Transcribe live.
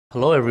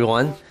Hello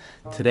everyone.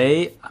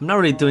 Today I'm not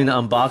really doing the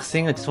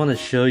unboxing. I just want to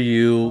show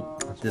you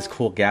this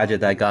cool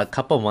gadget that I got a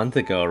couple months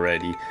ago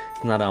already.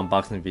 It's not an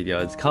unboxing video.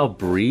 It's called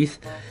Breathe.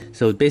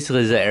 So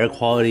basically it's an air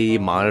quality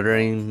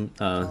monitoring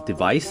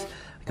device.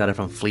 I got it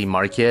from flea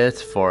market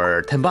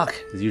for 10 bucks.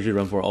 It's usually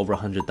run for over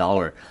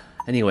 $100.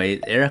 Anyway,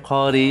 air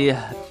quality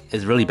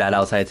is really bad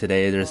outside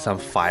today. There's some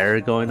fire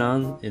going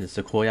on in the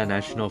Sequoia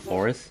National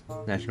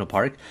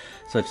Park.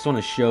 So I just want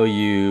to show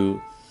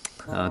you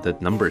the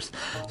numbers.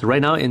 So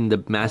right now in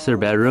the master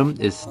bedroom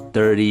is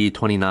 30,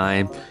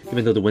 29.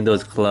 Even though the window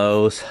is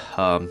closed,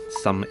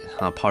 some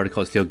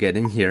particles still get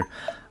in here.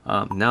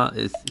 Now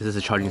this is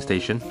a charging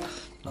station.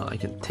 I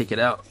can take it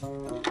out.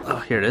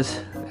 Oh, here it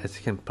is. As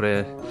you can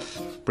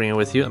bring it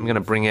with you. I'm gonna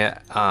bring it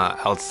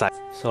outside.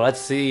 So let's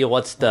see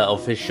what's the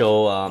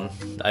official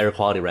air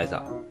quality right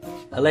now.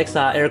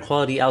 Alexa, air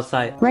quality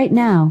outside. Right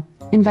now,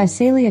 in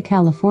Visalia,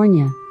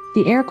 California,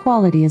 the air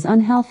quality is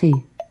unhealthy,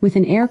 with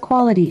an air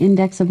quality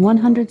index of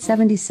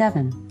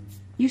 177.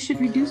 You should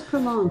reduce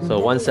prolonged. So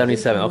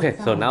 177. Okay,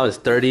 so now it's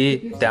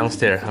 30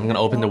 downstairs. I'm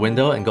gonna open the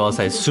window and go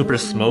outside. It's super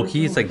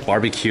smoky. It's like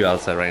barbecue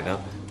outside right now.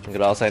 I'm gonna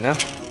go outside now.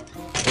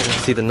 You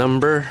can see the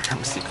number. Let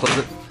me see, close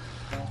it.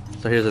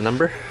 So here's the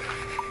number.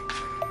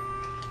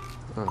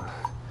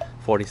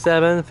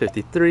 47,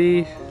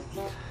 53.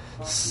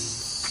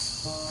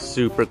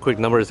 Super quick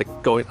numbers,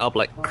 like going up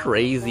like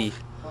crazy.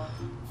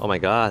 Oh my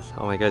god,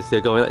 it's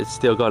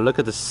still going. Look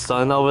at the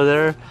sun over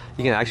there.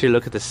 You can actually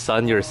look at the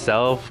sun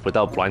yourself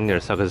without blinding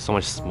yourself because there's so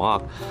much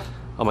smog.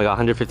 Oh my god,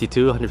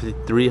 152,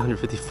 153,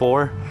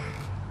 154.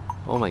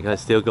 Oh my god,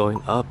 it's still going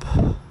up.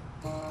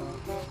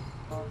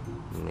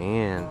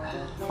 Man,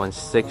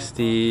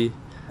 160.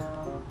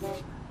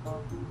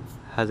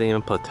 Hasn't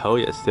even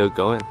plateaued yet, still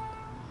going.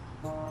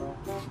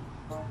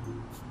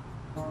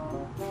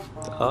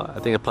 Oh, I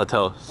think it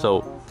plateaued.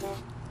 So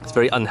it's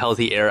very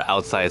unhealthy air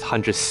outside. It's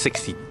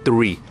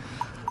 163.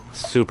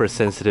 Super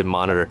sensitive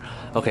monitor.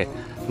 Okay,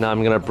 now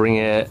I'm gonna bring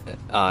it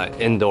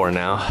indoor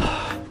now.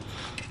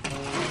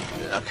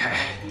 Okay.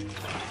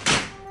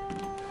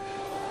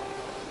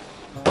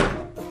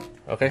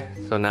 Okay,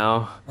 so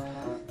now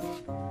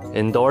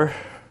indoor.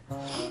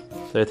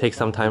 So it takes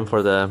some time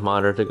for the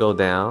monitor to go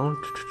down.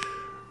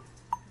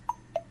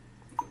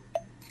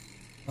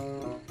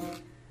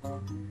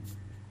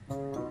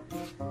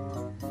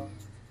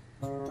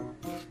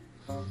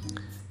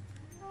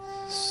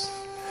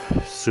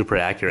 Super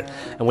accurate.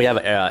 And we have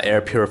an air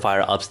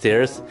purifier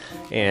upstairs,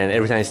 and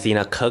every time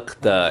Stina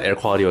cook, the air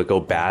quality will go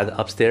bad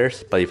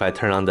upstairs, but if I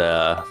turn on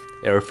the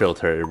air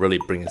filter, it really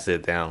brings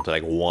it down to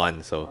like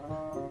 1. So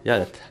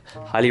yeah,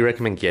 highly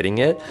recommend getting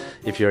it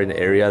if you're in an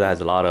area that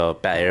has a lot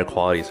of bad air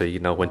quality, so you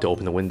know when to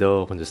open the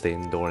window, when to stay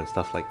indoor and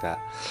stuff like that.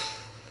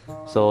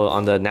 So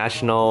on the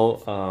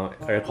national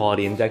air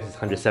quality index is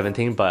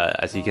 117, but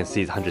as you can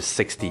see it's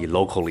 160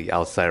 locally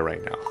outside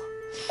right now.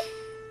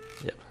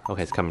 Yep.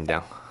 Okay, it's coming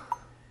down.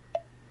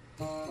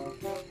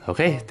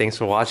 Okay, thanks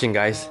for watching,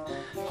 guys.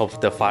 Hope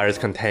the fire is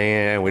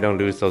contained and we don't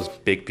lose those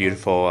big,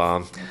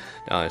 beautiful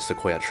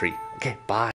sequoia tree. Okay, bye.